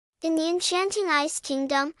In the enchanting Ice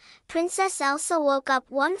Kingdom, Princess Elsa woke up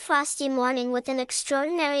one frosty morning with an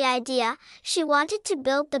extraordinary idea. She wanted to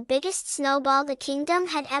build the biggest snowball the kingdom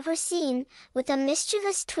had ever seen. With a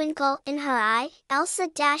mischievous twinkle in her eye, Elsa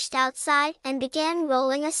dashed outside and began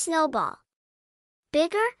rolling a snowball.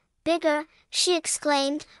 "Bigger, bigger!" she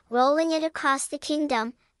exclaimed, rolling it across the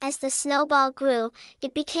kingdom. As the snowball grew,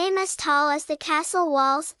 it became as tall as the castle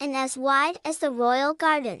walls and as wide as the royal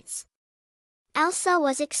gardens. Elsa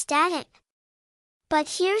was ecstatic. But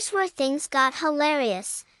here's where things got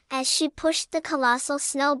hilarious. As she pushed the colossal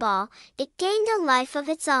snowball, it gained a life of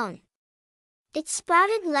its own. It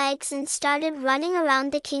sprouted legs and started running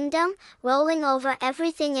around the kingdom, rolling over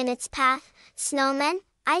everything in its path: snowmen,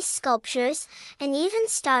 ice sculptures, and even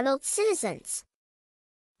startled citizens.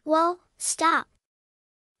 "Whoa, stop!"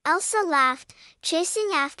 Elsa laughed, chasing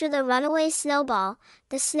after the runaway snowball.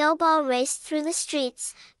 The snowball raced through the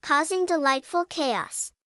streets, causing delightful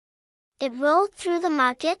chaos. It rolled through the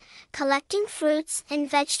market, collecting fruits and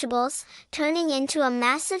vegetables, turning into a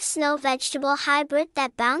massive snow vegetable hybrid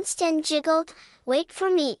that bounced and jiggled. "Wait for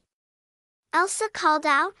me!" Elsa called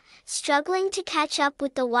out, struggling to catch up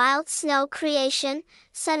with the wild snow creation.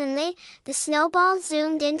 Suddenly, the snowball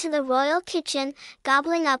zoomed into the royal kitchen,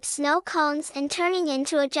 gobbling up snow cones and turning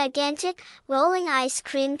into a gigantic, rolling ice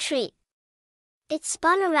cream treat. It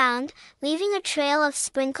spun around, leaving a trail of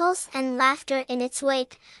sprinkles and laughter in its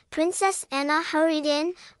wake. Princess Anna hurried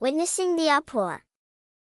in, witnessing the uproar.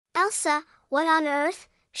 "Elsa, what on earth?"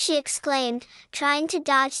 she exclaimed, trying to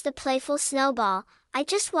dodge the playful snowball. "I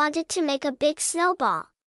just wanted to make a big snowball."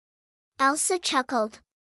 Elsa chuckled.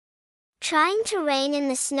 Trying to rein in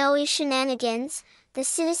the snowy shenanigans, the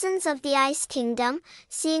citizens of the Ice Kingdom,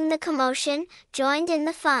 seeing the commotion, joined in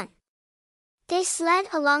the fun. They sled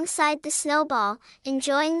alongside the snowball,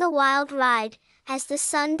 enjoying the wild ride. As the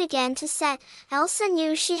sun began to set, Elsa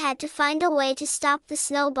knew she had to find a way to stop the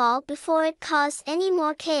snowball before it caused any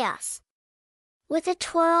more chaos. With a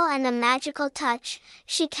twirl and a magical touch,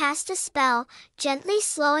 she cast a spell, gently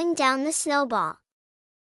slowing down the snowball.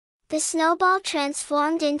 The snowball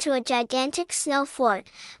transformed into a gigantic snow fort,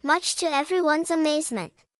 much to everyone's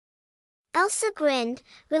amazement. Elsa grinned,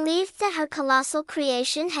 relieved that her colossal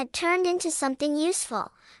creation had turned into something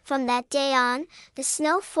useful. From that day on, the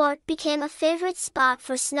snow fort became a favorite spot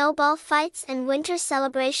for snowball fights and winter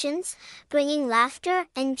celebrations, bringing laughter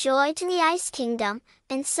and joy to the Ice Kingdom.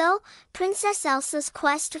 And so, Princess Elsa's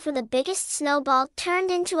quest for the biggest snowball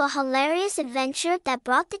turned into a hilarious adventure that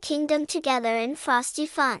brought the kingdom together in frosty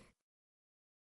fun.